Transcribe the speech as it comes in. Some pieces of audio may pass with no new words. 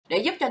để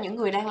giúp cho những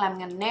người đang làm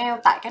ngành nail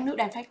tại các nước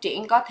đang phát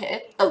triển có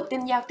thể tự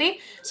tin giao tiếp,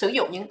 sử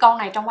dụng những câu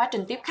này trong quá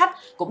trình tiếp khách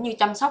cũng như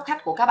chăm sóc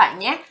khách của các bạn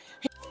nhé.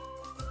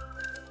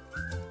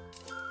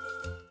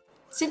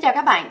 Xin chào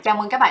các bạn, chào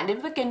mừng các bạn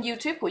đến với kênh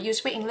YouTube của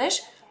Uspeak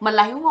English. Mình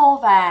là Hiếu Ngô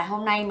và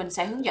hôm nay mình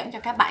sẽ hướng dẫn cho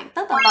các bạn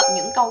tất tần tật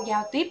những câu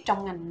giao tiếp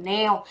trong ngành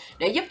nail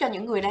để giúp cho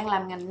những người đang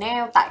làm ngành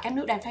nail tại các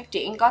nước đang phát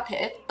triển có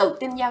thể tự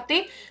tin giao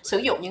tiếp, sử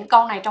dụng những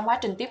câu này trong quá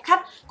trình tiếp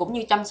khách cũng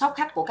như chăm sóc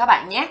khách của các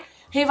bạn nhé.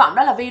 Hy vọng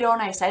đó là video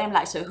này sẽ đem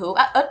lại sự hữu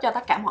ích cho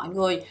tất cả mọi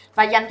người.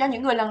 Và dành cho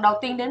những người lần đầu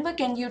tiên đến với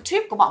kênh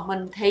YouTube của bọn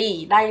mình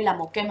thì đây là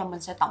một kênh mà mình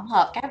sẽ tổng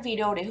hợp các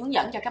video để hướng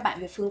dẫn cho các bạn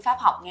về phương pháp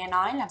học nghe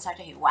nói làm sao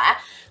cho hiệu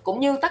quả, cũng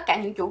như tất cả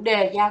những chủ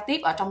đề giao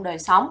tiếp ở trong đời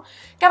sống.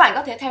 Các bạn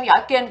có thể theo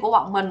dõi kênh của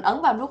bọn mình,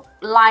 ấn vào nút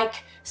like,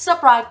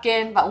 subscribe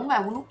kênh và ấn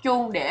vào nút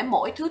chuông để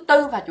mỗi thứ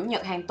Tư và Chủ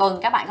nhật hàng tuần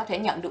các bạn có thể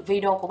nhận được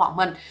video của bọn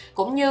mình.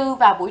 Cũng như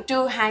vào buổi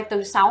trưa 2,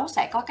 4, 6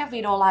 sẽ có các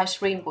video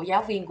livestream của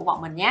giáo viên của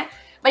bọn mình nhé.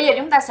 Bây giờ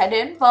chúng ta sẽ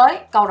đến với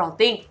câu đầu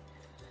tiên.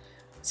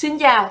 Xin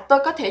chào, tôi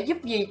có thể giúp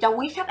gì cho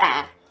quý khách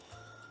ạ?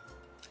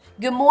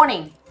 Good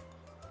morning,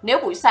 nếu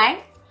buổi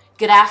sáng.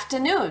 Good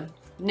afternoon,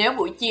 nếu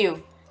buổi chiều.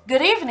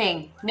 Good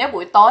evening, nếu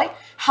buổi tối.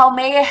 How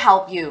may I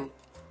help you?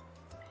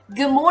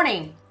 Good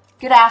morning,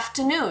 good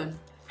afternoon,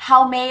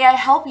 how may I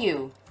help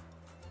you?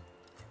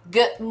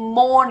 Good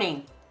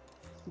morning,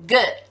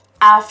 good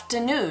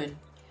afternoon,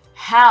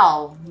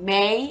 how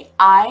may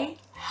I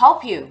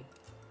help you?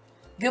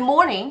 Good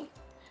morning,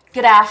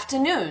 good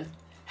afternoon,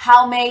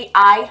 how may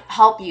I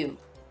help you?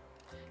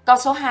 Câu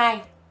số 2.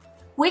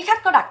 Quý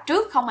khách có đặt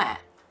trước không ạ?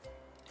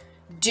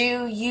 Do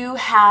you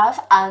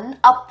have an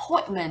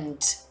appointment?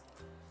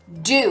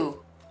 Do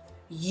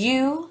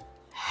you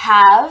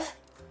have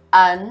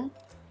an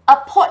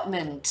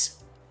appointment?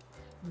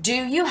 Do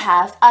you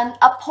have an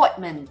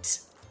appointment?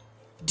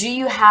 Do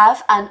you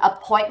have an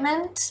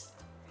appointment?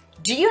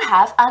 Do you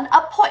have an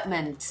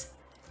appointment?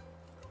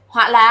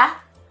 Hoặc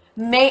là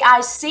may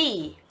I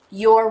see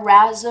your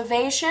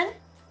reservation?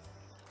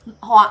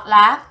 Hoặc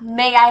là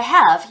may I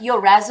have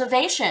your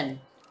reservation?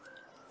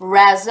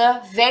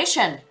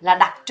 Reservation là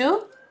đặt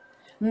trước.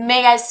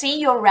 May I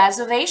see your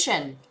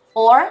reservation?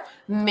 Or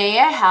may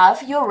I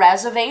have your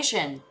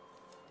reservation?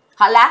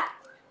 Hoặc là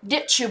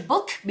did you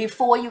book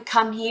before you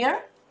come here?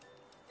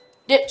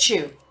 Did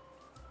you?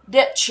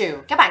 Did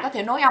you? Các bạn có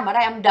thể nối âm ở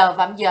đây âm đờ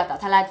và âm giờ tạo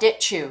thành là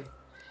did you?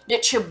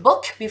 Did you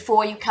book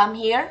before you come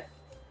here?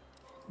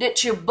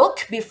 Did you book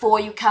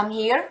before you come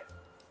here?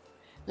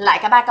 Lại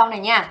cả ba câu này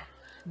nha.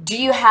 Do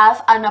you have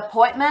an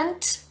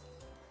appointment?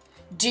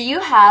 Do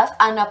you have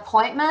an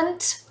appointment?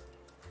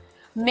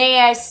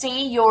 May I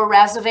see your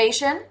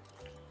reservation?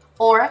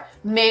 Or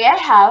may I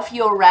have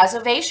your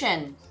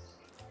reservation?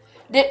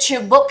 Did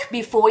you book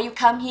before you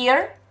come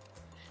here?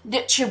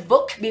 Did you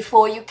book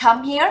before you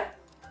come here?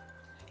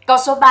 Câu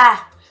số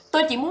 3.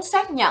 Tôi chỉ muốn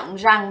xác nhận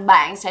rằng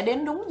bạn sẽ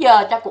đến đúng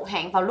giờ cho cuộc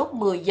hẹn vào lúc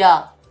 10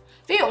 giờ.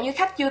 Ví dụ như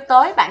khách chưa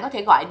tới, bạn có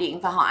thể gọi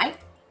điện và hỏi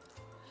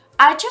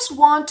I just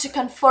want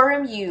to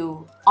confirm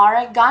you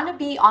are gonna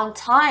be on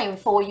time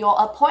for your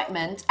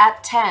appointment at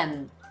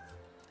 10.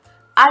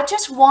 I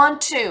just want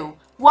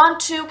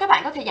to các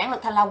bạn có thể giản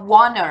lược thành là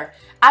wanna.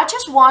 I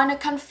just want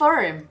to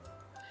confirm.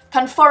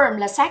 Confirm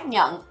là xác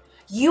nhận.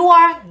 You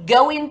are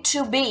going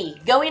to be.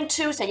 Going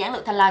to sẽ giản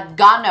lược thành là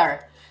gonna.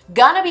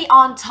 Gonna be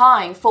on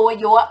time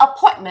for your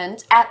appointment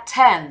at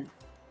 10.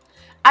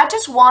 I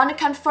just want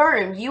to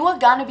confirm you are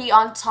gonna be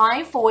on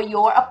time for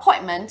your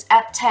appointment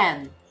at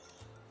 10.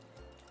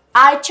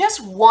 I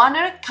just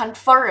wanna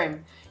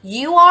confirm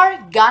you are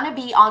gonna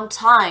be on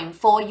time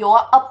for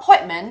your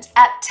appointment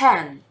at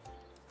 10.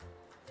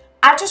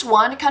 I just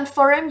want to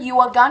confirm you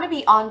are gonna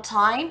be on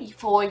time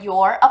for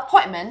your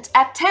appointment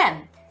at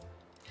 10.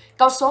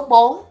 Câu số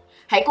 4.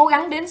 Hãy cố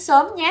gắng đến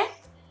sớm nhé.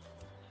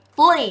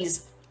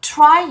 Please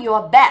try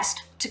your best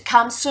to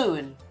come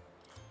soon.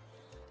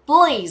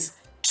 Please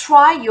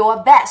try your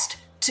best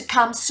to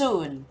come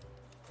soon.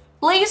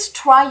 Please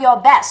try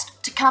your best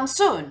to come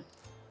soon.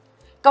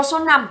 Câu số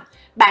 5.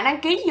 Bạn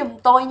đăng ký giùm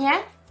tôi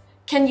nhé.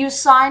 Can you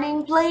sign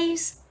in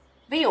please?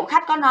 Ví dụ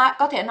khách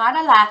có thể nói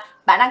đó là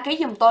bạn đăng ký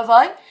giùm tôi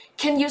với.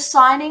 Can you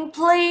sign in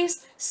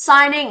please?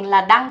 Sign in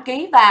là đăng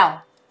ký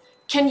vào.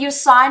 Can you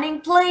sign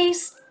in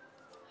please?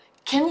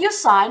 Can you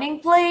sign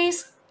in please?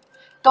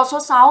 Câu số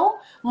 6.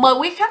 Mời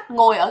quý khách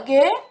ngồi ở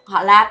ghế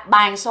hoặc là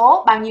bàn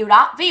số bao nhiêu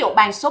đó. Ví dụ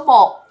bàn số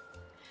 1.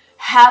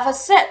 Have a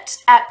sit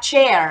at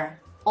chair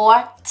or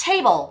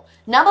table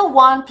number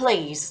 1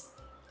 please.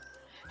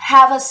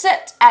 Have a sit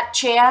at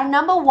chair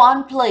number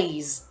 1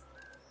 please.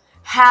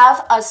 Have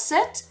a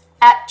sit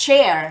at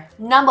chair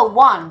number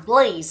 1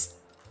 please.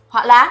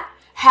 Hoặc là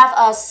have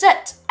a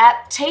sit at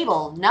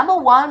table number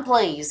 1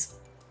 please.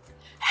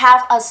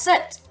 Have a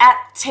sit at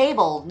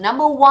table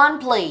number 1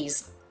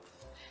 please.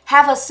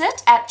 Have a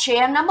sit at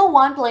chair number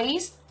 1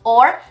 please.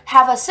 Or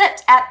have a sit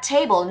at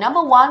table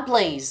number 1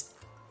 please.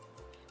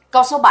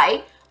 Câu số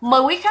 7.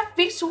 Mời quý khách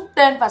viết xuống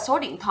tên và số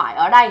điện thoại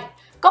ở đây.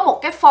 Có một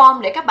cái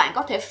form để các bạn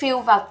có thể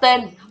fill vào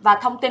tên và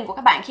thông tin của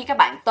các bạn khi các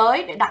bạn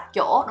tới để đặt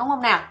chỗ, đúng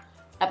không nào?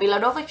 Đặc biệt là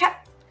đối với khách.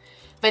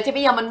 Vậy thì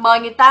bây giờ mình mời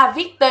người ta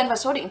viết tên và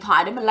số điện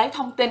thoại để mình lấy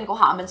thông tin của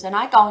họ. Mình sẽ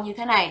nói câu như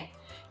thế này.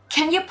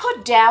 Can you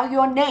put down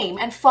your name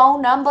and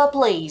phone number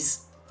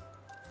please?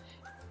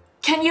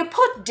 Can you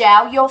put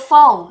down your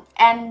phone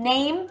and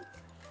name?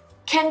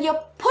 Can you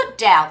put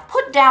down?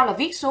 Put down là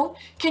viết xuống.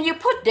 Can you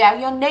put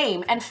down your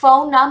name and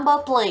phone number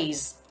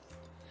please?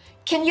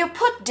 Can you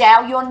put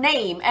down your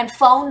name and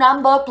phone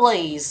number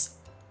please?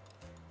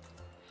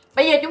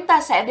 Bây giờ chúng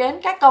ta sẽ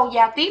đến các câu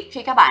giao tiếp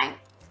khi các bạn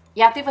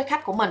giao tiếp với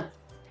khách của mình.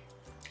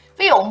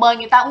 Ví dụ mời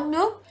người ta uống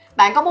nước.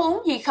 Bạn có muốn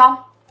uống gì không?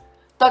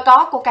 Tôi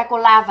có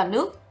Coca-Cola và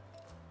nước.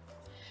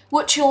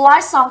 Would you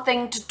like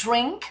something to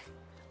drink?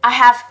 I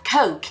have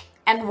Coke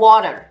and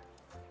water.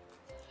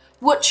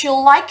 Would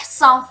you like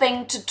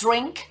something to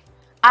drink?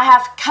 I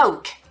have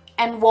Coke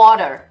and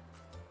water.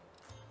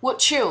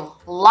 Would you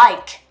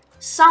like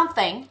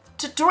something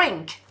to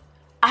drink?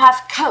 I have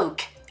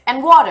Coke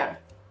and water.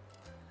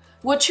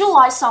 Would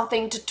you like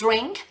something to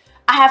drink?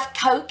 I have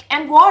Coke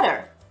and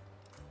water.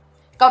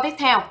 Câu tiếp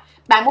theo.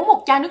 Bạn muốn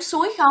một chai nước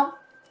suối không?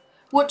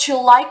 Would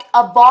you like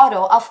a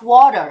bottle of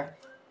water?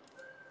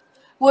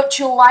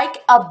 Would you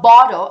like a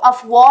bottle of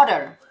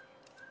water?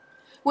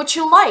 Would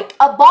you like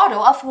a bottle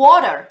of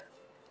water?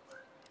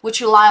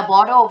 Would you like a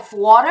bottle of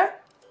water?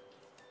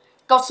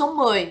 Câu số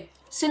 10.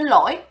 Xin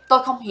lỗi,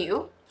 tôi không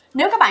hiểu.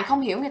 Nếu các bạn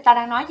không hiểu người ta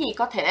đang nói gì,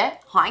 có thể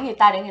hỏi người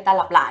ta để người ta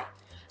lặp lại.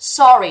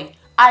 Sorry,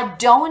 I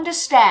don't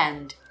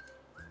understand.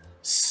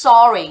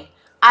 Sorry,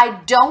 I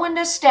don't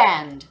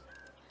understand.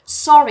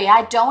 Sorry,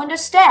 I don't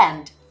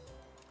understand.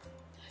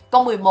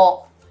 Câu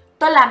 11.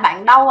 Tôi làm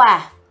bạn đau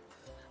à?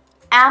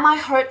 Am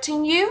I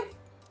hurting you?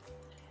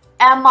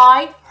 Am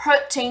I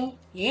hurting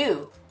you?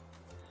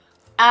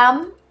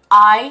 Am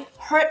I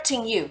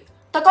hurting you?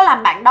 Tôi có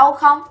làm bạn đau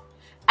không?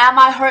 Am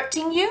I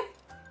hurting you?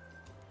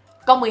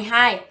 Câu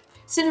 12.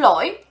 Xin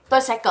lỗi,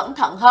 tôi sẽ cẩn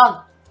thận hơn.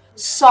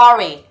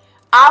 Sorry,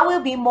 I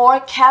will be more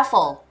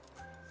careful.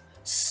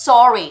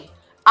 Sorry,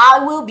 I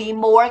will be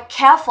more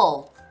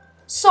careful.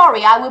 Sorry,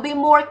 I will be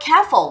more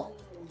careful.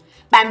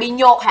 Bạn bị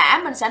nhột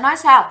hả? Mình sẽ nói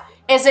sao?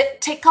 Is it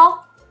tickle?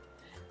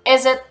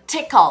 Is it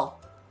tickle?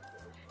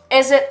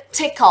 Is it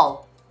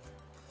tickle?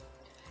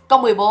 Câu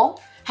 14.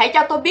 Hãy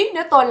cho tôi biết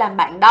nếu tôi làm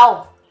bạn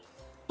đau.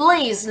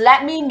 Please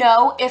let me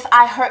know if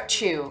I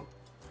hurt you.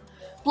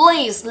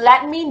 Please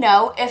let me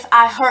know if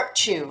I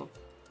hurt you.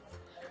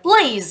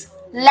 Please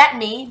let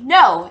me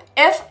know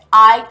if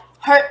I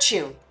hurt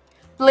you.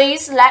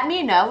 Please let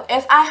me know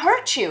if I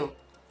hurt you.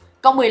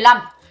 Câu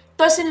 15.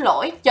 Tôi xin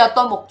lỗi, chờ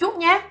tôi một chút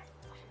nhé.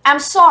 I'm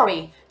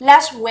sorry,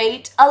 let's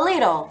wait a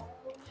little.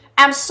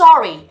 I'm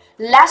sorry,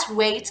 let's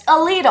wait a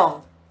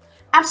little.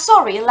 I'm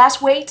sorry,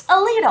 let's wait a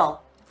little.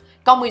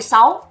 Câu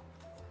 16.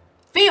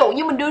 Ví dụ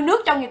như mình đưa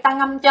nước cho người ta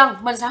ngâm chân,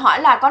 mình sẽ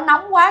hỏi là có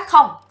nóng quá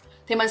không?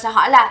 Thì mình sẽ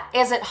hỏi là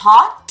is it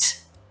hot?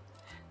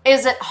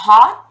 Is it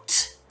hot?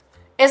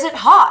 Is it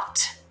hot?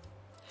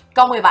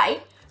 Câu 17.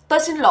 Tôi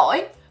xin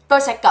lỗi,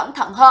 tôi sẽ cẩn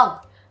thận hơn.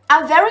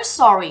 I'm very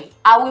sorry,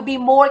 I will be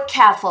more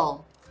careful.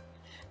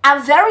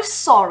 I'm very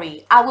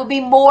sorry, I will be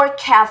more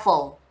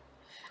careful.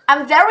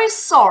 I'm very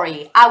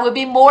sorry, I will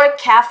be more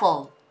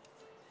careful.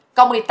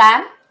 Câu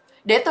 18.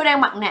 Để tôi đeo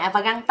mặt nạ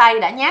và găng tay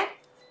đã nhé.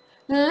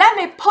 Let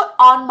me put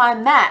on my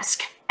mask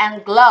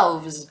and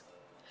gloves.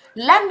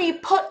 Let me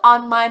put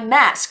on my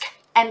mask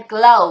and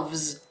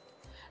gloves.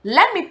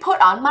 Let me put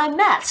on my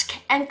mask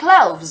and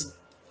gloves.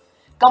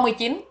 Câu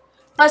 19.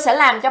 Tôi sẽ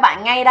làm cho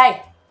bạn ngay đây.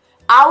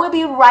 I will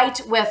be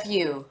right with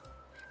you.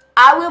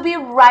 I will be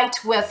right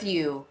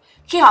with you.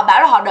 Khi họ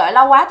bảo là họ đợi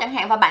lâu quá chẳng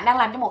hạn và bạn đang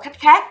làm cho một khách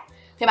khác,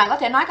 thì bạn có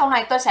thể nói câu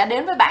này, tôi sẽ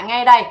đến với bạn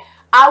ngay đây.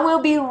 I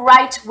will be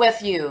right with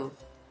you.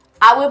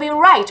 I will be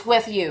right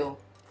with you.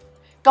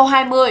 Câu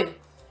 20.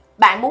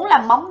 Bạn muốn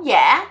làm móng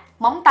giả,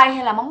 móng tay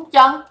hay là móng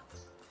chân?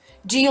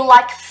 Do you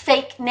like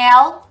fake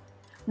nail,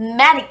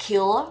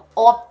 manicure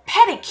or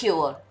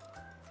pedicure?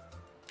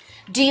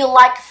 Do you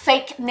like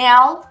fake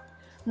nail,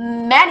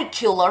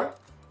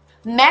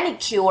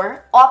 manicure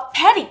or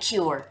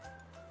pedicure?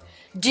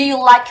 Do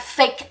you like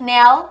fake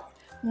nail,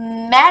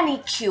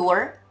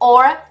 manicure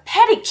or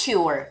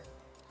pedicure?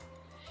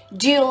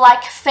 Do you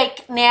like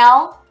fake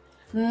nail,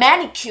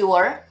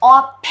 manicure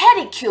or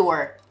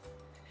pedicure?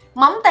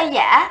 Móng tay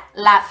giả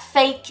là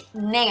fake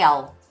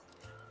nail.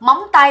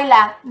 Móng tay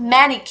là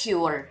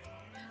manicure.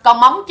 Còn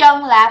móng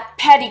chân là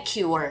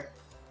pedicure.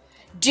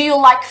 Do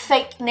you like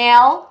fake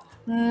nail,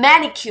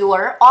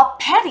 manicure or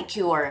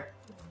pedicure?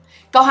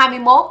 Câu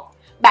 21.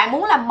 Bạn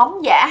muốn làm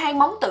móng giả hay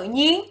móng tự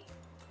nhiên?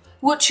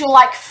 Would you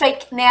like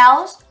fake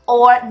nails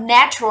or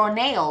natural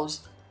nails?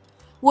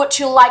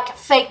 Would you like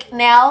fake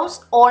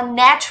nails or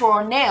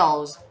natural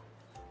nails?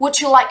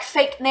 Would you like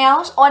fake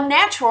nails or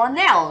natural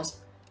nails?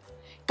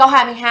 Câu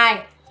 22.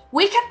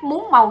 Quý khách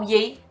muốn màu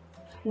gì?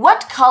 What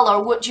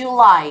color would you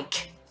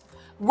like?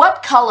 What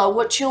color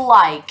would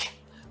you like?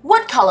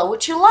 What color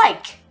would you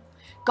like?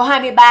 Câu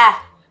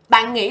 23.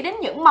 Bạn nghĩ đến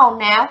những màu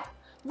nào?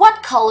 What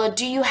color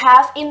do you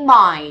have in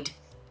mind?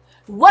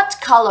 What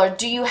color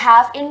do you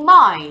have in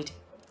mind?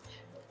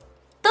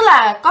 Tức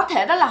là có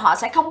thể đó là họ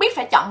sẽ không biết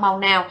phải chọn màu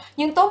nào,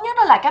 nhưng tốt nhất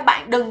đó là các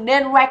bạn đừng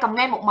nên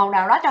recommend một màu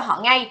nào đó cho họ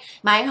ngay,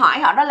 mà hãy hỏi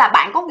họ đó là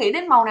bạn có nghĩ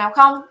đến màu nào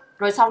không,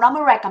 rồi sau đó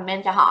mới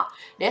recommend cho họ,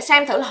 để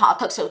xem thử là họ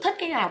thực sự thích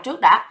cái nào trước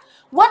đã.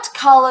 What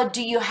color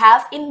do you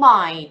have in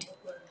mind?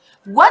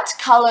 What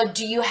color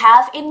do you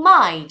have in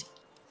mind?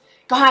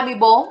 Câu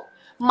 24.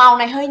 Màu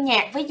này hơi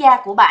nhạt với da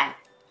của bạn.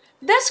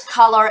 This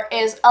color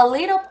is a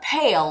little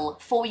pale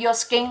for your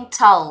skin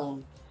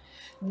tone.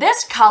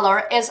 This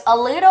color is a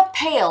little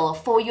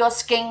pale for your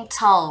skin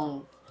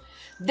tone.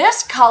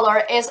 This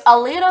color is a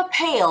little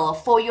pale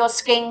for your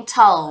skin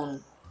tone.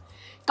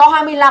 Câu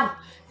 25.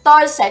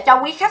 Tôi sẽ cho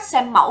quý khách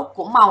xem mẫu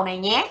của màu này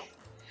nhé.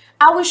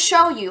 I will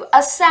show you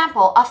a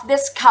sample of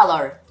this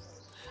color.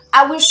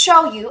 I will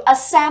show you a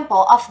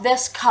sample of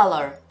this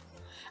color.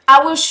 I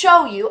will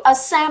show you a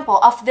sample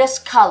of this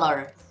color.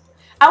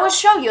 I will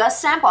show you a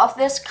sample of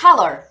this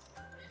color.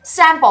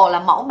 Sample là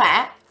mẫu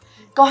mã.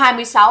 Câu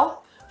 26.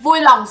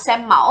 Vui lòng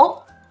xem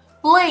mẫu.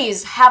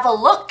 Please have a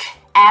look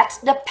at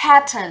the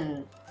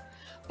pattern.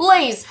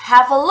 Please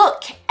have a look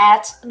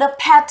at the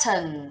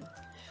pattern.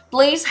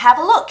 Please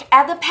have a look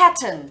at the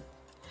pattern.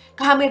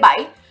 Câu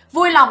 27.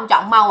 Vui lòng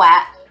chọn màu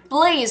ạ.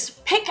 Please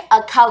pick a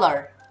color.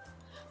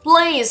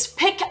 Please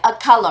pick a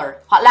color.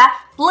 Hoặc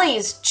là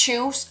please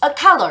choose a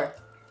color.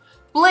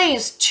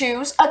 Please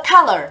choose a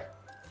color.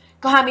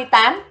 Câu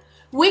 28.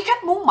 Quý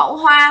khách muốn mẫu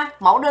hoa,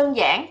 mẫu đơn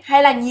giản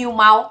hay là nhiều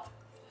màu?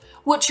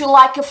 Would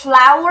you like a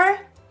flower,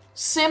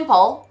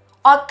 simple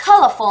or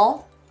colorful,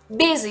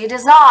 busy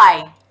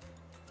design?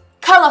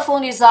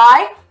 Colorful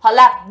design hoặc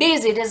là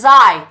busy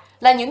design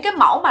là những cái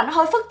mẫu mà nó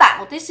hơi phức tạp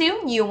một tí xíu,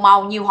 nhiều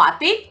màu, nhiều họa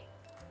tiết.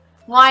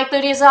 Ngoài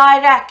từ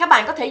design ra, các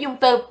bạn có thể dùng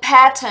từ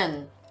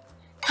pattern,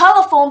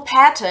 colorful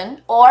pattern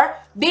or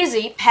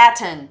busy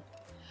pattern.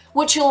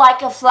 Would you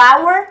like a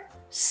flower,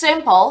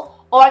 simple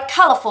or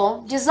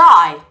colorful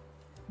design?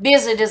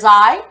 Busy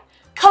design,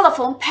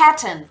 colorful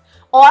pattern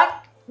or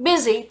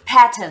busy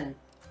pattern.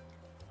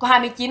 Câu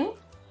 29.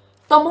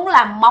 Tôi muốn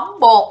làm móng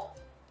bột.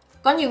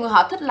 Có nhiều người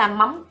họ thích làm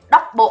móng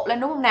đắp bột lên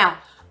đúng không nào?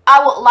 I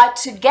would like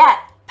to get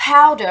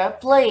powder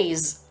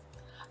please.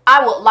 I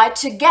would like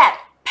to get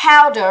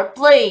powder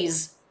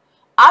please.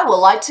 I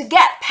would like to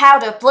get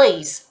powder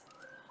please.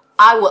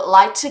 I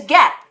would like to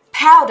get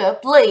powder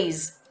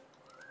please.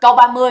 Câu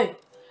 30.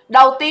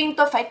 Đầu tiên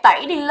tôi phải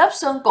tẩy đi lớp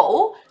sơn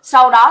cũ,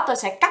 sau đó tôi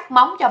sẽ cắt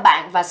móng cho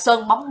bạn và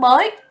sơn móng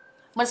mới.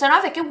 Mình sẽ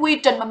nói về cái quy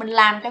trình mà mình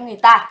làm cho người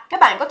ta. Các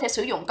bạn có thể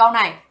sử dụng câu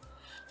này.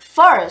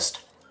 First,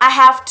 I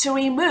have to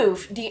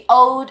remove the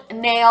old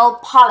nail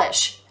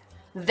polish.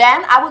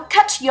 Then I will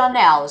cut your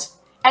nails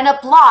and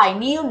apply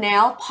new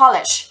nail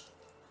polish.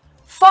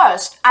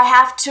 First, I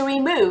have to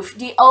remove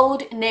the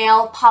old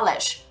nail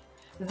polish.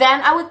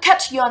 Then I will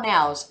cut your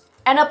nails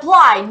and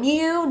apply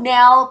new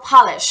nail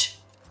polish.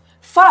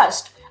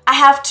 First, I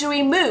have to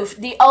remove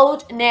the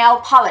old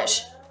nail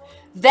polish.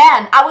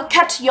 Then I will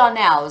cut your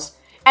nails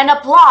and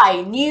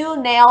apply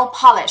new nail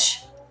polish.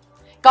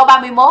 Câu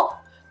 31.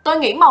 Tôi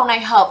nghĩ màu này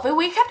hợp với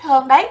quý khách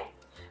hơn đấy.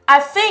 I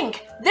think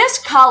this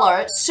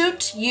color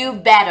suits you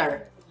better.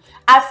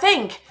 I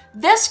think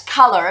this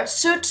color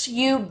suits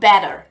you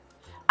better.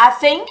 I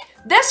think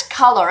this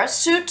color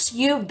suits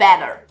you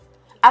better.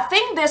 I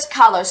think this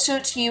color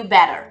suits you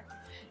better.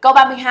 Câu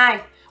 32.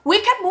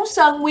 Quý khách muốn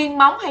sơn nguyên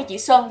móng hay chỉ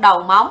sơn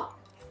đầu móng?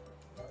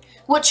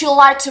 Would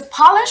you like to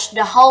polish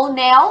the whole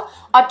nail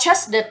or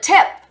just the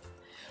tip?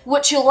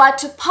 Would you like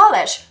to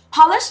polish?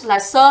 Polish là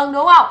sơn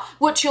đúng không?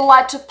 Would you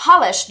like to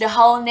polish the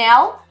whole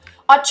nail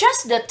or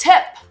just the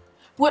tip?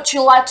 Would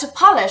you like to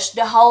polish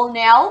the whole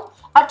nail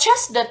or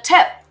just the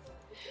tip?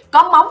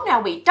 Có móng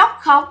nào bị tróc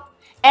không?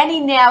 Any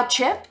nail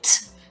chipped?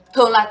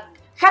 Thường là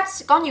khách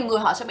có nhiều người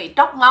họ sẽ bị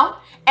tróc móng.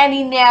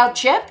 Any nail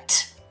chipped?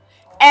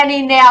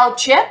 Any nail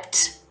chipped?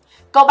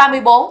 Câu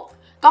 34.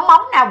 Có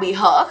móng nào bị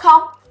hở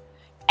không?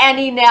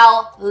 Any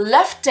nail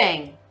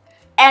lifting?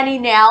 Any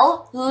nail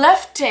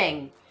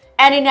lifting?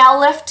 Any nail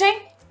lifting?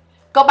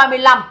 Câu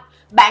 35.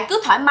 Bạn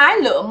cứ thoải mái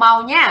lựa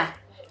màu nha.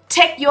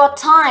 Take your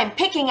time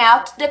picking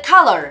out the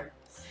color.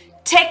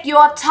 Take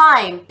your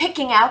time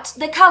picking out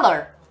the color.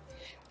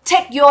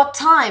 Take your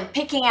time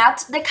picking out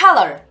the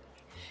color.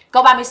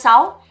 Câu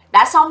 36.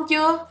 Đã xong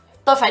chưa?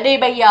 Tôi phải đi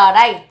bây giờ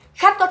đây.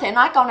 Khách có thể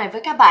nói câu này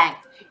với các bạn.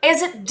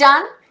 Is it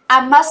done?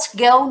 I must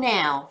go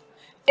now.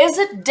 Is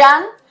it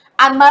done?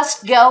 I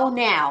must go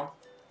now.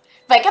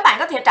 Vậy các bạn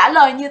có thể trả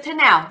lời như thế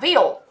nào? Ví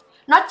dụ,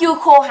 nó chưa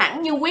khô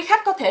hẳn nhưng quý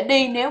khách có thể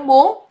đi nếu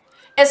muốn.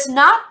 It's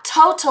not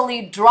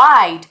totally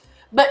dried,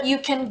 but you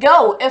can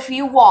go if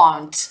you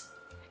want.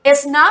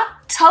 It's not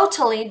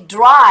totally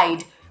dried,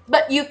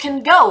 but you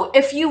can go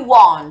if you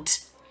want.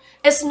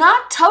 It's not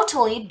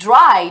totally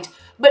dried,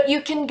 but you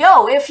can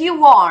go if you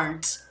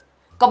want.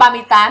 Câu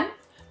 38.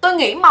 Tôi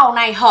nghĩ màu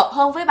này hợp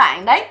hơn với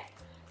bạn đấy.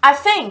 I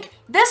think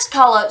this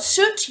color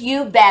suits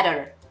you better.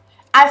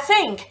 I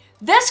think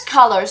this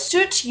color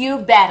suits you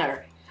better.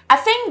 I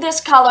think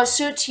this color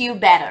suits you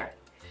better.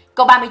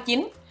 Câu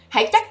 39.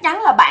 Hãy chắc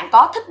chắn là bạn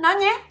có thích nó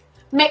nhé.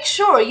 Make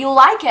sure you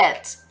like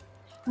it.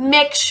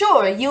 Make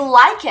sure you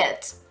like it.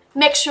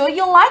 Make sure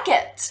you like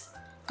it.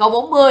 Câu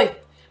 40.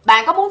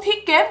 Bạn có muốn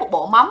thiết kế một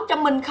bộ móng cho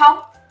mình không?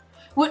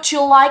 Would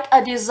you like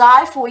a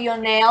design for your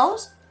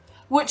nails?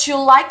 Would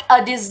you like a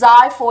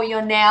design for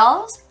your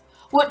nails?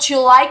 Would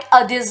you like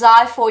a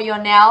design for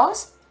your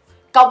nails?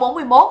 Câu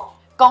 41.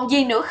 Còn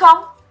gì nữa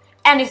không?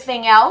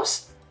 Anything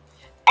else?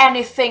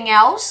 Anything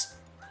else?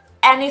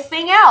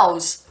 Anything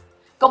else?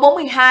 Câu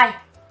 42.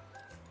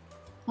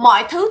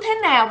 Mọi thứ thế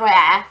nào rồi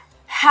ạ?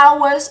 How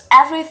was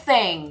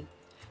everything?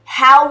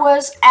 How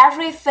was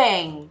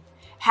everything?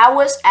 How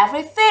was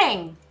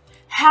everything?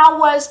 How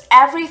was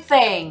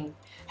everything?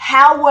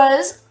 How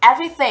was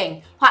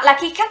everything? Hoặc là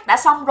khi khách đã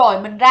xong rồi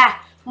mình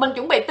ra, mình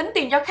chuẩn bị tính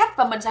tiền cho khách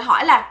và mình sẽ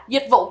hỏi là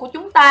dịch vụ của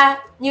chúng ta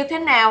như thế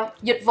nào?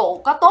 Dịch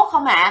vụ có tốt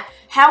không ạ?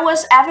 How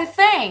was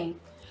everything?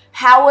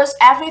 How was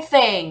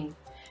everything?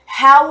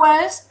 How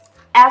was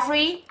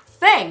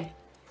everything?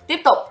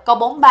 Tiếp tục câu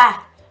 43.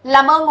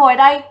 Làm ơn ngồi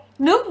đây,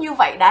 nước như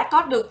vậy đã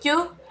có được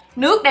chưa?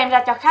 Nước đem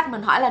ra cho khách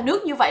mình hỏi là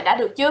nước như vậy đã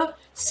được chưa?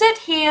 Sit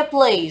here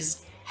please.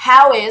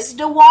 How is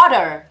the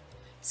water?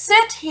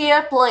 Sit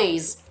here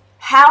please.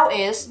 How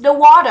is the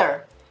water?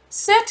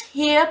 Sit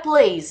here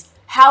please.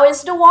 How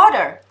is the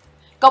water?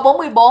 Câu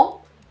 44.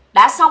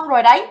 Đã xong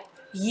rồi đấy.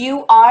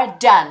 You are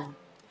done.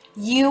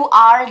 You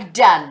are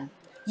done.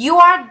 You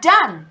are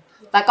done.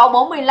 Và câu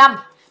 45.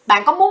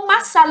 Bạn có muốn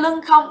massage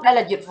lưng không? Đây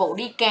là dịch vụ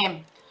đi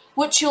kèm.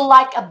 Would you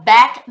like a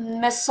back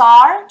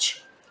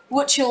massage?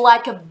 Would you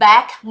like a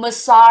back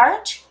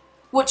massage?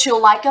 Would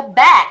you like a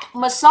back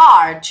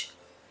massage?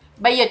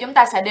 Bây giờ chúng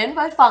ta sẽ đến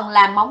với phần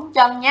làm móng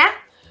chân nhé.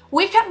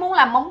 Quý khách muốn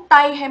làm móng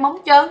tay hay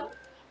móng chân?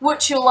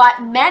 Would you like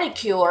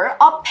manicure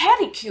or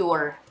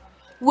pedicure?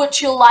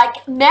 Would you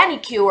like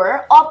manicure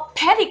or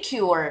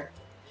pedicure?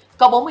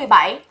 Câu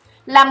 47.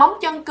 Làm móng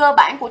chân cơ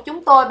bản của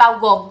chúng tôi bao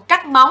gồm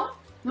cắt móng,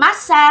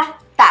 massage,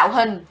 tạo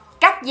hình,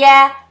 cắt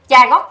da,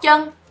 chà gót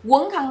chân,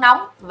 quấn khăn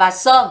nóng và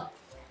sơn.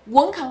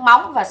 Quấn khăn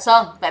móng và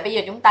sơn. Vậy bây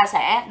giờ chúng ta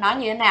sẽ nói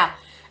như thế nào?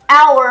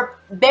 Our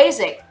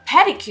basic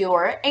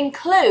pedicure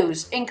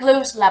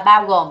includes là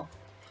bao gồm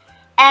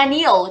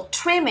nail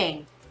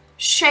trimming,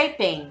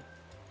 shaping,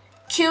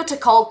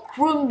 cuticle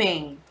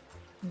grooming,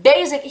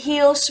 basic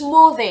heel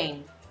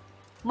smoothing,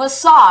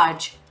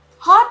 massage,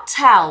 hot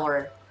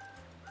towel,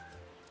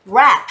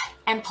 wrap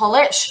and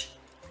polish.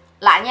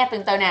 Lại nha,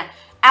 từng từ nè.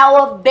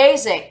 Our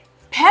basic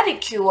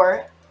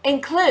pedicure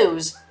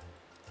includes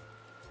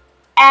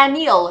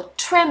nail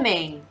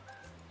trimming,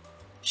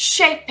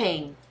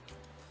 shaping,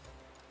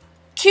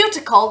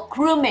 cuticle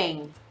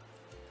grooming,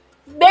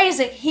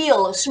 basic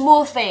heel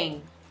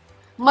smoothing,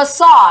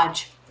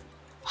 massage,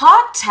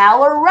 hot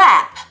towel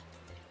wrap,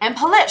 and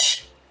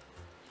polish.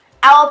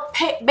 Our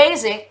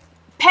basic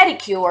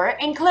pedicure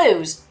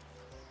includes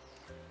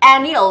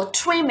nail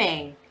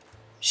trimming,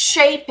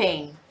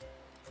 shaping,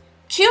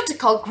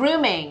 cuticle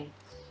grooming,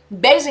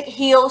 basic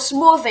heel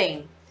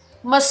smoothing,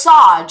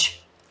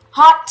 massage,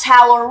 hot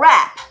towel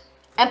wrap,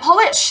 and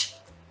polish.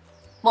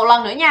 Một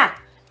lần nữa nha.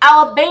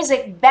 Our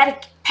basic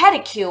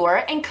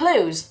pedicure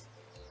includes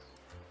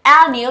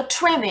nail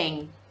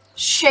trimming,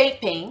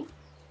 shaping,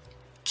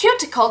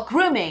 cuticle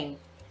grooming,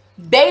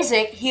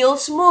 basic heel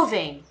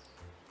smoothing,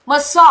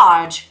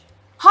 massage,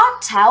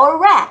 hot towel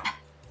wrap,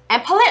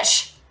 and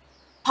polish.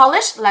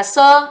 Polish là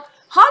sơn,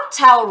 hot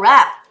towel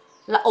wrap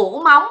là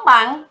ủ móng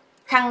bằng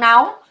khăn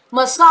nóng,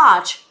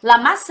 massage là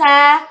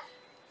massage,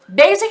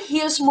 basic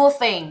heel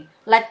smoothing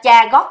là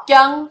chà gót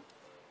chân.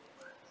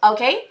 Ok,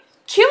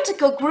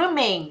 cuticle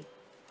grooming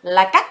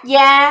là cắt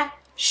da,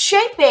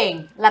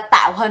 shaping là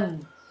tạo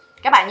hình.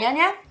 Các bạn nhớ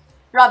nhé.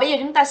 Rồi bây giờ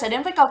chúng ta sẽ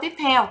đến với câu tiếp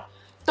theo.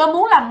 Tôi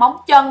muốn làm móng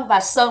chân và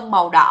sơn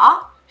màu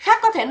đỏ.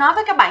 Khách có thể nói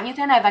với các bạn như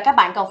thế này và các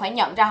bạn cần phải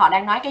nhận ra họ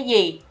đang nói cái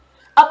gì.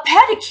 A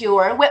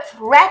pedicure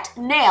with red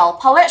nail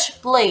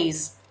polish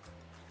please.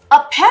 A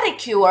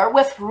pedicure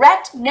with red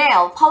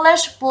nail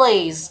polish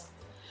please.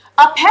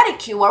 A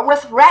pedicure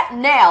with red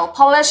nail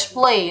polish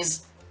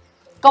please.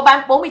 Câu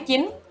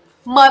 49.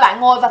 Mời bạn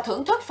ngồi và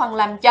thưởng thức phần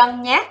làm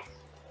chân nhé.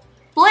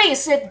 Please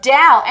sit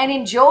down and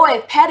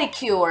enjoy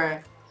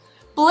pedicure.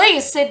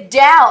 Please sit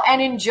down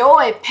and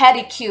enjoy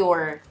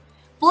pedicure.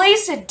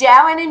 Please sit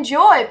down and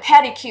enjoy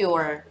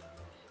pedicure.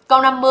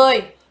 Câu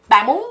 50.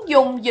 Bạn muốn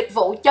dùng dịch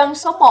vụ chân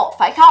số 1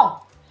 phải không?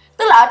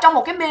 Tức là ở trong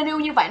một cái menu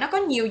như vậy nó có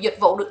nhiều dịch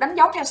vụ được đánh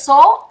dấu theo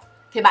số.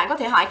 Thì bạn có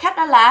thể hỏi khách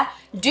đó là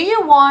Do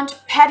you want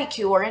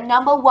pedicure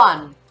number 1?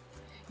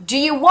 Do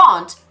you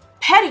want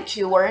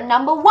pedicure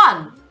number 1?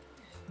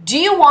 Do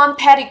you want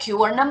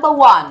pedicure number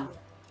 1?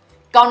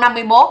 Câu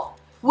 51.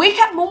 Quý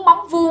khách muốn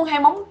móng vuông hay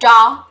móng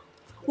tròn?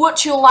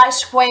 Would you like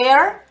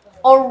square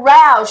or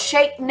round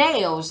shaped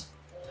nails?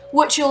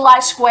 Would you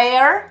like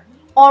square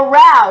or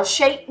round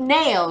shaped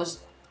nails?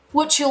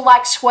 Would you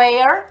like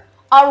square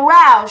or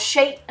round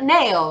shaped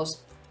nails?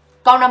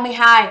 Câu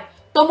 52.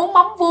 Tôi muốn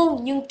móng vuông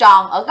nhưng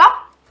tròn ở góc.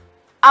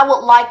 I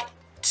would like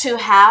to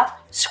have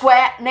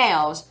square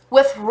nails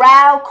with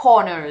round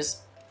corners.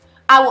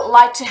 I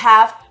would like to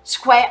have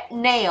square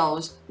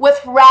nails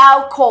with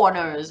round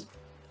corners.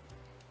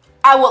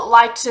 I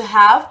would like to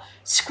have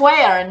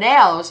square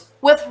nails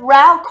with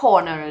round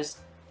corners.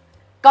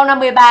 Câu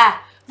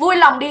 53. Vui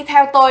lòng đi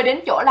theo tôi đến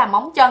chỗ làm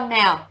móng chân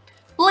nào.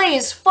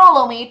 Please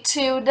follow me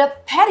to the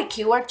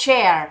pedicure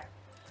chair.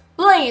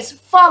 Please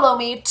follow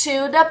me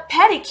to the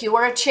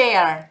pedicure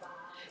chair.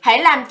 Hãy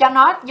làm cho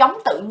nó giống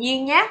tự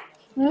nhiên nhé.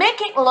 Make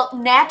it look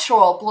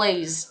natural,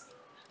 please.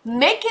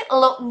 Make it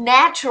look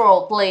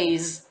natural,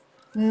 please.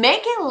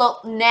 Make it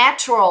look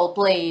natural,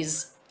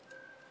 please.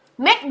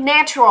 Make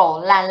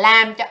natural là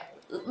làm cho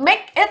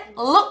make it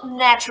look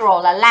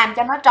natural là làm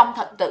cho nó trông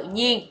thật tự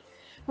nhiên.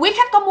 Quý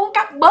khách có muốn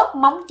cắt bớt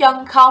móng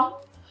chân không?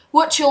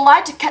 Would you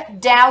like to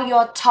cut down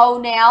your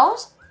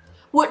toenails?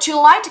 Would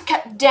you like to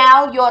cut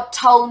down your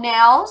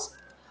toenails?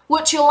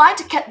 Would you like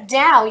to cut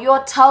down your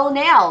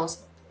toenails?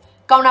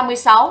 Câu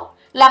 56.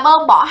 Làm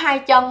ơn bỏ hai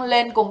chân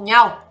lên cùng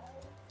nhau.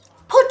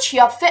 Put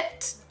your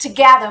feet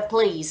together,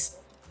 please.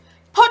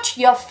 Put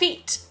your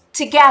feet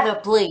together,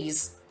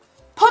 please.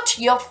 Put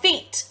your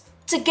feet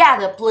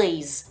together,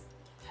 please.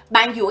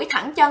 Bạn duỗi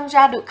thẳng chân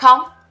ra được không?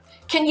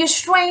 Can you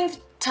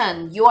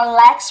straighten your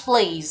legs,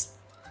 please?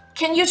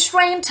 Can you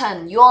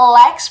straighten your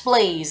legs,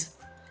 please?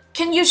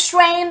 Can you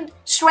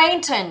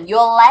straighten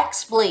your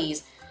legs,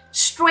 please?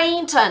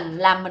 Straighten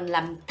là mình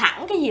làm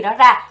thẳng cái gì đó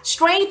ra.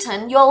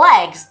 Straighten your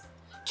legs.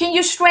 Can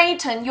you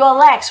straighten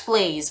your legs,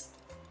 please?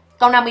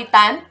 Câu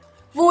 58.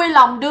 Vui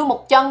lòng đưa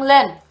một chân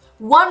lên.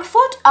 One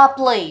foot up,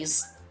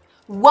 please.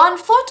 One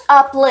foot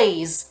up,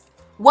 please.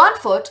 One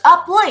foot up,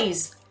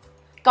 please.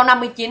 Câu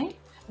 59.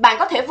 Bạn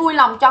có thể vui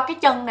lòng cho cái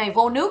chân này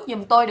vô nước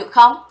giùm tôi được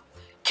không?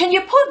 Can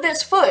you put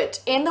this foot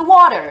in the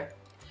water?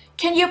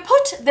 Can you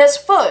put this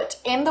foot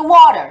in the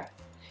water?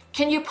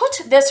 Can you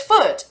put this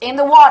foot in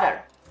the water?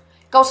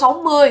 Câu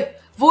 60.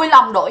 Vui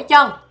lòng đổi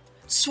chân.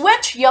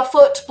 Switch your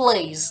foot,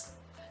 please.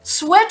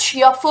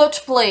 Switch your foot,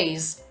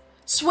 please.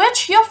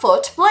 Switch your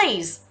foot,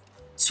 please.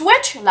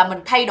 Switch là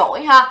mình thay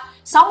đổi ha.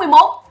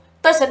 61.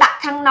 Tôi sẽ đặt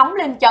khăn nóng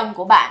lên chân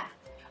của bạn.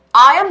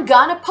 I am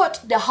gonna put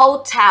the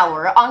hot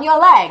towel on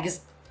your legs.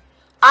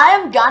 I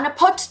am gonna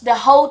put the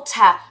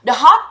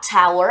hot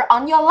towel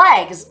on your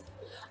legs.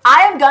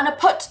 I am gonna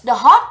put the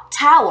hot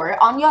towel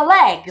on your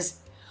legs.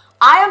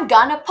 I am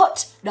gonna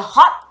put the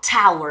hot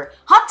towel.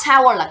 Hot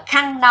towel là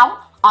khăn nóng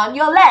on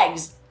your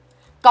legs.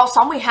 Câu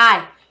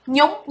 62.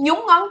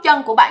 Nhúng ngón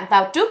chân của bạn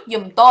vào trước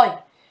giùm tôi.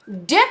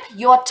 Dip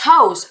your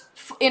toes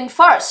in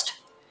first.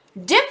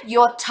 Dip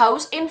your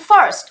toes in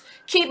first.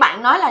 Khi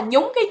bạn nói là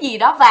nhúng cái gì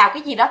đó vào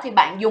cái gì đó thì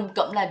bạn dùng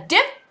cụm là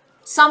dip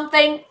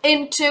something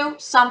into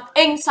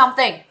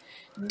something.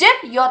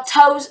 Dip your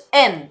toes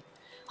in.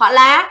 Hoặc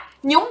là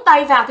nhúng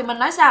tay vào thì mình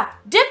nói sao?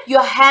 Dip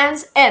your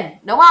hands in,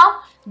 đúng không?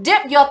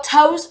 Dip your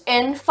toes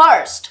in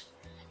first.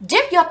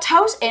 Dip your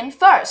toes in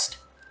first.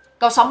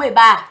 Câu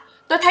 63.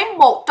 Tôi thấy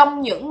một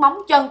trong những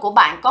móng chân của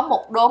bạn có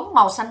một đốm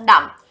màu xanh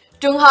đậm.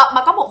 Trường hợp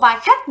mà có một vài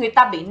khách người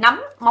ta bị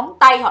nắm móng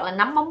tay hoặc là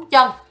nắm móng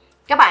chân,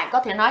 các bạn có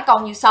thể nói câu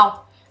như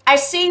sau. I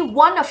see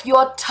one of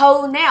your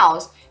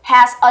toenails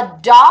has a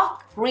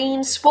dark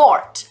green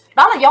spot.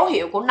 Đó là dấu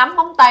hiệu của nắm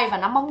móng tay và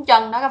nắm móng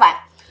chân đó các bạn.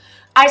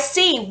 I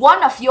see one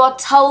of your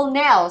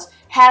toenails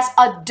has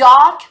a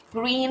dark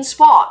green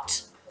spot.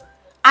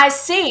 I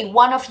see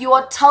one of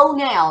your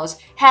toenails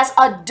has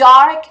a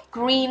dark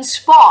green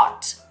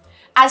spot.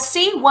 I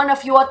see one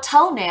of your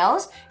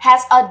toenails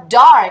has a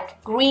dark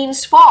green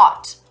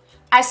spot.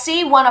 I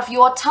see one of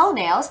your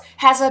toenails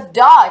has a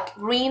dark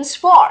green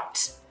spot.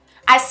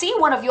 I see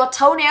one of your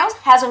toenails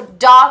has a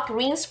dark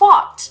green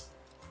spot.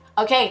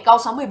 Ok, câu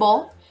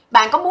 64.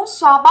 Bạn có muốn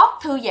xoa bóp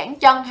thư giãn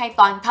chân hay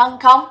toàn thân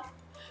không?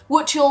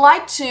 Would you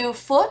like to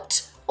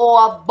foot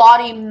or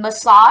body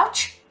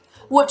massage?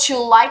 Would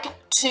you like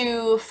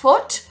to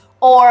foot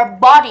or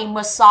body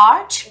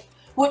massage?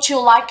 Would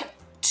you like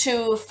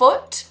to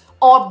foot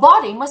or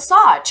body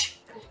massage?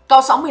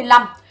 Câu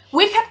 65.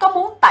 Quý khách có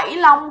muốn tẩy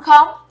lông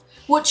không?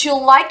 Would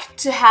you like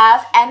to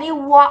have any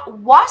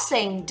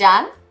washing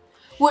done?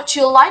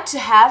 Would you like to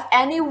have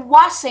any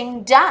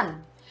washing done?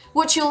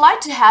 Would you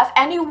like to have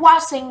any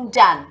washing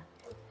done?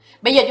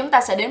 Bây giờ chúng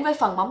ta sẽ đến với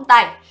phần móng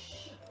tay.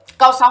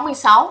 Câu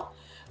 66.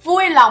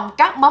 Vui lòng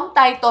cắt móng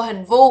tay tôi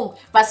hình vuông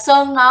và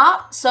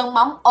sơn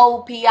móng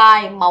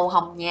OPI màu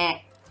hồng nhạt.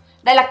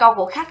 Đây là câu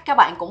của khách, các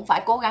bạn cũng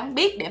phải cố gắng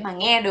biết để mà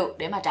nghe được,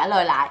 để mà trả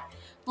lời lại.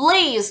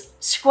 Please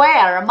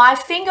square my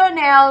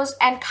fingernails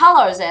and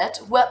colors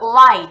it with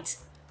light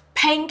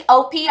pink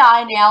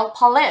OPI nail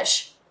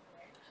polish.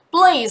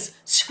 Please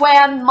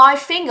square my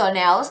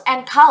fingernails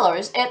and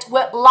colors it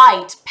with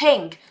light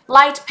pink.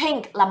 Light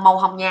pink là màu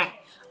hồng nhạt.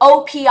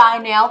 OPI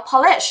nail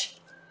polish.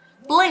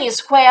 Please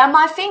square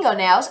my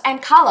fingernails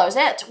and colors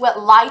it with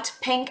light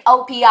pink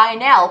OPI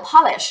nail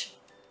polish.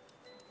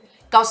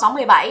 Câu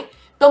 67.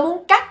 Tôi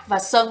muốn cắt và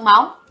sơn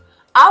móng.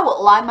 I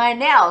would like my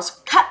nails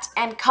cut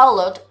and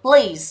colored,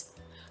 please.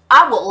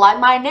 I would like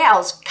my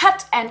nails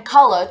cut and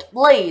colored,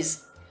 please.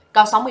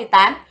 Câu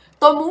 68.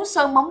 Tôi muốn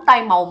sơn móng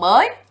tay màu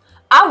mới.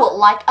 I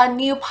would like a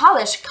new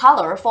polished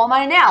color for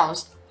my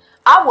nails.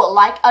 I would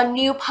like a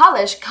new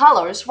polished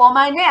colors for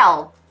my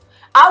nail.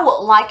 I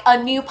would like a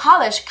new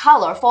polished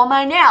color for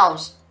my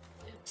nails.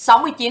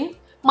 69.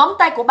 Móng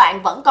tay của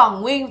bạn vẫn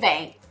còn nguyên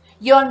vẹn.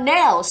 Your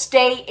nails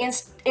stay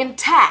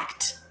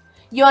intact.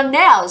 Your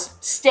nails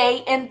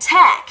stay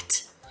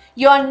intact.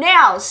 Your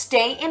nails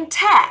stay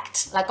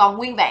intact là còn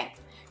nguyên vẹn.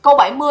 Câu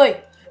 70.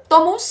 Tôi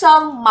muốn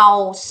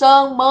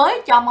sơn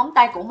mới cho móng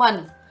tay của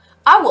mình.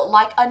 I would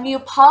like a new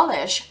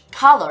polish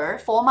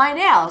color for my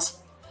nails.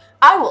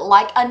 I would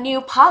like a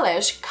new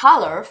polish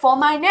color for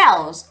my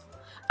nails.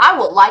 I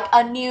would like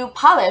a new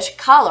polish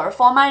color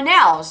for my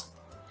nails.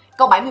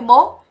 Câu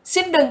 71.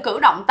 Xin đừng cử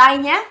động tay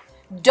nhé.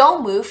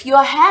 Don't move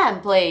your hand,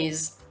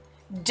 please.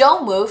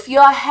 Don't move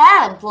your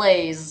hand,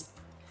 please.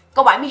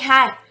 Câu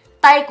 72.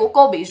 Tay của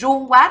cô bị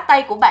run quá,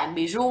 tay của bạn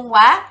bị run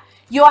quá.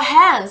 Your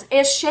hands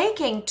is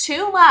shaking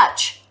too much.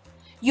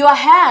 Your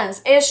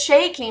hands is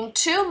shaking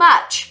too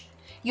much.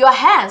 Your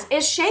hands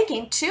is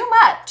shaking too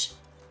much.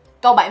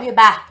 Câu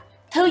 73.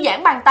 Thư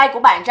giãn bàn tay của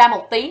bạn ra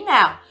một tí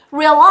nào.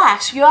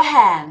 Relax your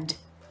hand.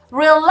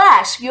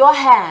 Relax your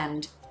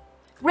hand.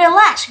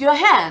 Relax your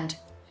hand.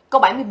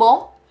 Câu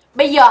 74.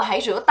 Bây giờ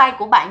hãy rửa tay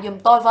của bạn giùm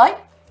tôi với.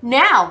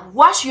 Now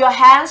wash your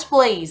hands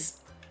please.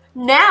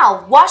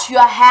 Now wash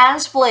your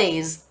hands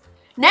please.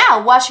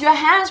 Now wash your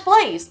hands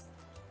please.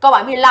 Câu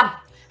 75.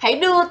 Hãy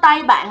đưa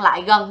tay bạn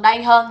lại gần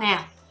đây hơn nào.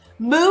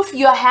 Move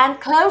your hand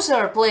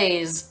closer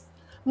please.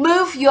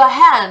 Move your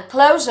hand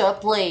closer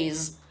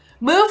please.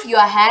 Move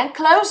your hand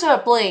closer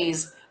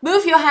please.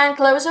 Move your hand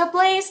closer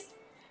please.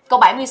 Câu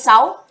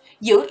 76.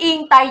 Giữ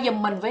yên tay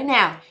giùm mình với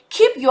nào.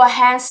 Keep your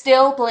hand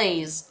still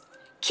please.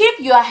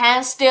 Keep your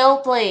hand still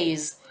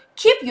please.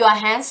 Keep your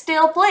hand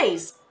still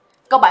please.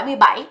 Câu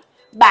 77.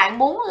 Bạn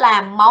muốn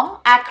làm móng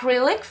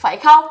acrylic phải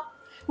không?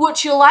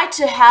 Would you like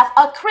to have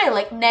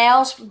acrylic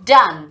nails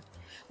done?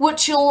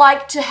 Would you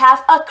like to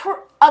have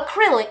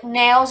acrylic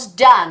nails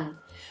done?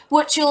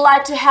 Would you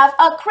like to have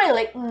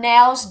acrylic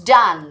nails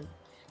done?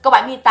 Câu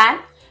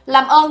 78.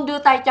 Làm ơn đưa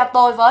tay cho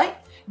tôi với.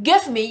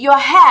 Give me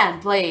your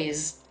hand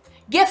please.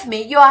 Give me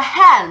your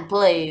hand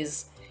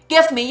please.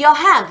 Give me your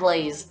hand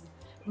please.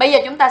 Bây giờ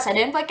chúng ta sẽ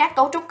đến với các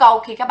cấu trúc câu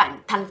khi các bạn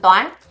thanh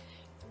toán.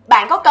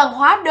 Bạn có cần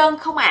hóa đơn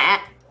không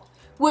ạ?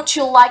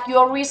 Would you like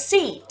your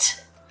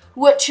receipt?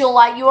 Would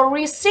you like your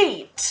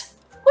receipt?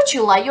 Would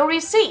you like your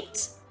receipt?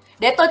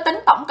 Để tôi tính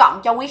tổng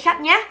cộng cho quý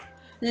khách nhé.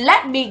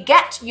 Let me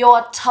get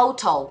your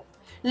total.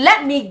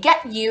 Let me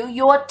get you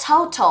your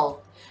total.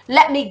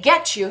 Let me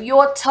get you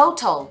your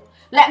total.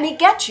 Let me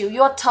get you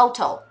your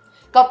total.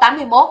 Câu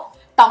 81.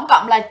 Tổng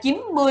cộng là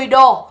 90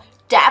 đô.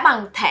 Trả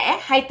bằng thẻ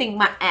hay tiền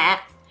mặt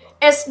ạ?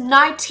 It's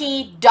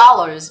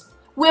 $90.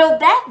 Will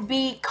that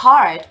be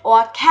card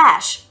or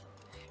cash?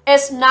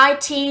 It's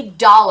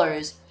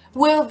 $90.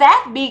 Will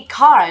that be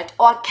card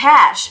or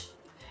cash?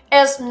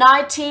 It's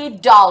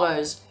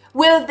 $90.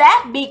 Will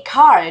that be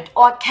card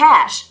or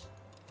cash?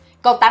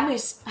 Câu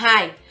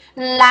 82.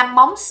 Làm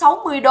móng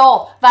 60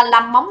 đô và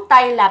làm móng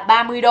tay là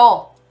 30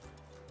 đô.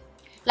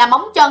 Làm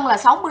móng chân là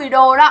 60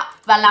 đô đó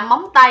và làm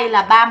móng tay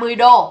là 30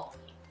 đô.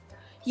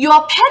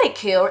 Your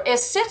pedicure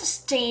is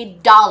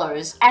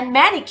 $60 and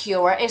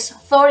manicure is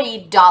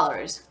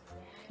 $30.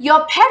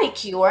 Your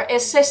pedicure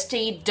is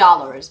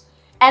 $60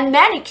 and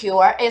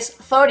manicure is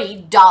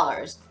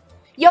 $30.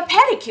 Your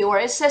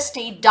pedicure is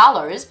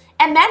 $60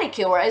 and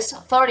manicure is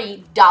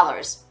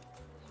 $30.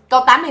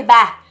 Câu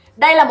 83.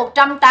 Đây là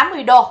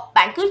 180 đô,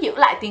 bạn cứ giữ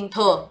lại tiền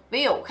thừa.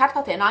 Ví dụ khách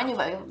có thể nói như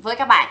vậy với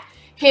các bạn.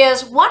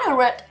 Here's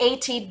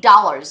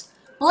 $180.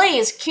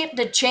 Please keep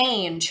the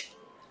change.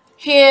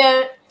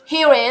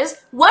 Here is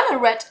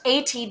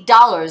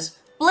 $180.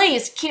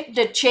 Please keep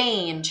the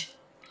change.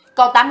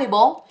 Câu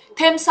 84.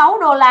 Thêm 6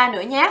 đô la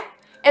nữa nhé.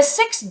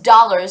 It's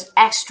 $6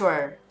 extra.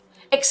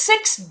 It's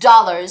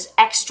 $6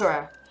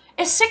 extra.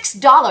 It's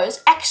 $6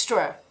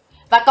 extra.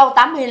 Và câu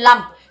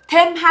 85.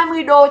 Thêm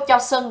 20 đô cho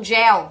sân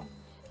gel.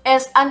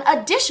 Is an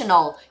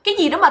additional. Cái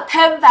gì đó mà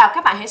thêm vào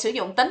các bạn hãy sử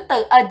dụng tính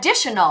từ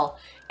additional.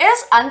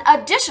 Is an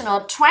additional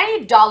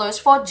 $20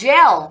 for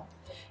gel.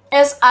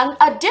 Is an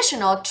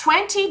additional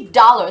 $20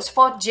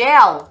 for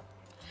gel.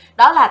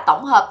 Đó là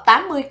tổng hợp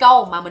 80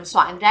 câu mà mình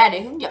soạn ra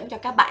để hướng dẫn cho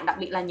các bạn, đặc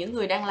biệt là những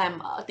người đang làm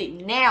ở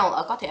tiệm nail,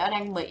 có thể ở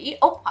đang Mỹ,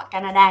 Úc hoặc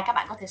Canada, các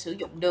bạn có thể sử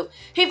dụng được.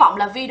 Hy vọng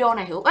là video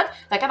này hữu ích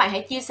và các bạn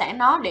hãy chia sẻ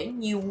nó để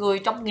nhiều người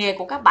trong nghề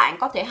của các bạn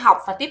có thể học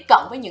và tiếp cận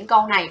với những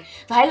câu này.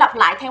 Và hãy lặp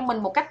lại theo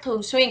mình một cách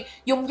thường xuyên.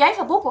 Dùng giấy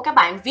và bút của các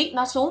bạn viết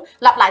nó xuống,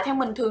 lặp lại theo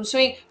mình thường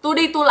xuyên, tua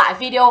đi tua lại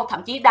video,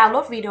 thậm chí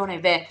download video này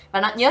về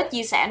và nhớ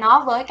chia sẻ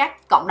nó với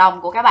các cộng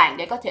đồng của các bạn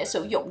để có thể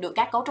sử dụng được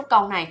các cấu trúc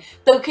câu này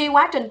từ khi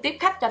quá trình tiếp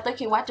khách cho tới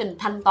khi quá trình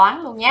thanh toán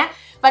luôn nhé.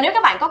 Và nếu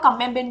các bạn có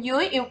comment bên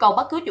dưới yêu cầu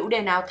bất cứ chủ đề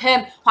nào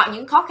thêm hoặc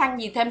những khó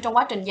khăn gì thêm trong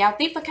quá trình giao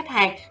tiếp với khách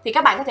hàng thì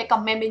các bạn có thể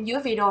comment bên dưới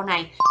video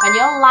này. Và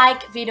nhớ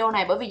like video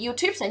này bởi vì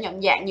YouTube sẽ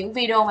nhận dạng những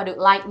video mà được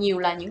like nhiều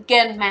là những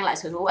kênh mang lại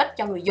sự hữu ích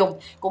cho người dùng,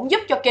 cũng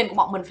giúp cho kênh của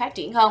bọn mình phát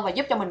triển hơn và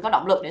giúp cho mình có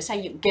động lực để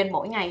xây dựng kênh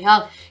mỗi ngày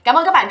hơn. Cảm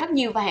ơn các bạn rất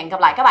nhiều và hẹn gặp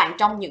lại các bạn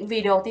trong những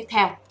video tiếp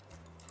theo.